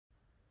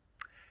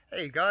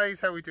Hey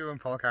guys, how we doing?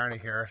 Paul Carney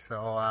here.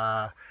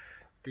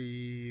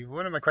 The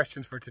one of my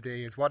questions for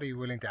today is, what are you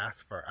willing to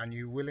ask for? Are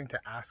you willing to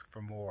ask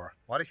for more?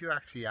 What if you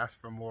actually ask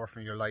for more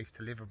from your life,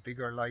 to live a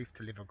bigger life,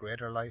 to live a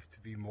greater life, to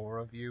be more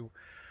of you?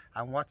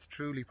 And what's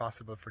truly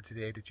possible for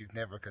today that you've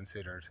never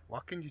considered?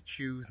 What can you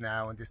choose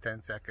now in this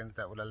 10 seconds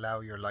that will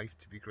allow your life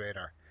to be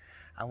greater?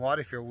 And what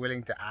if you're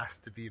willing to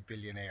ask to be a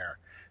billionaire?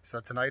 So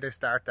tonight I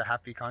start the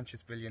Happy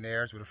Conscious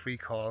Billionaires with a free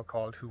call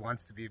called Who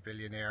Wants to Be a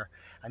Billionaire?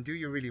 And do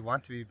you really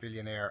want to be a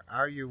billionaire?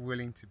 Are you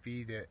willing to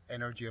be the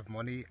energy of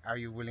money? Are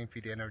you willing to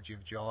be the energy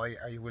of joy?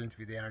 Are you willing to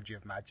be the energy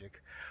of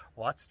magic?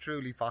 What's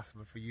truly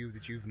possible for you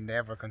that you've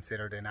never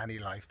considered in any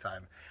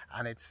lifetime?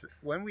 And it's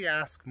when we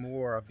ask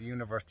more of the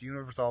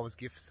universe always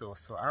gives to us.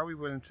 So are we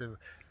willing to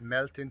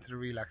melt into the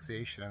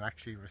relaxation and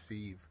actually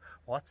receive?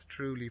 What's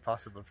truly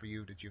possible for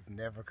you that you've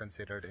never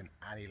considered in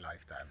any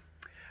lifetime?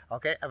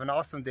 Okay, have an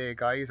awesome day,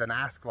 guys, and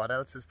ask what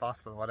else is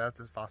possible, what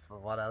else is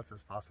possible, what else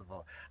is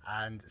possible,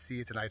 and see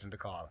you tonight on the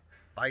call.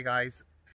 Bye, guys.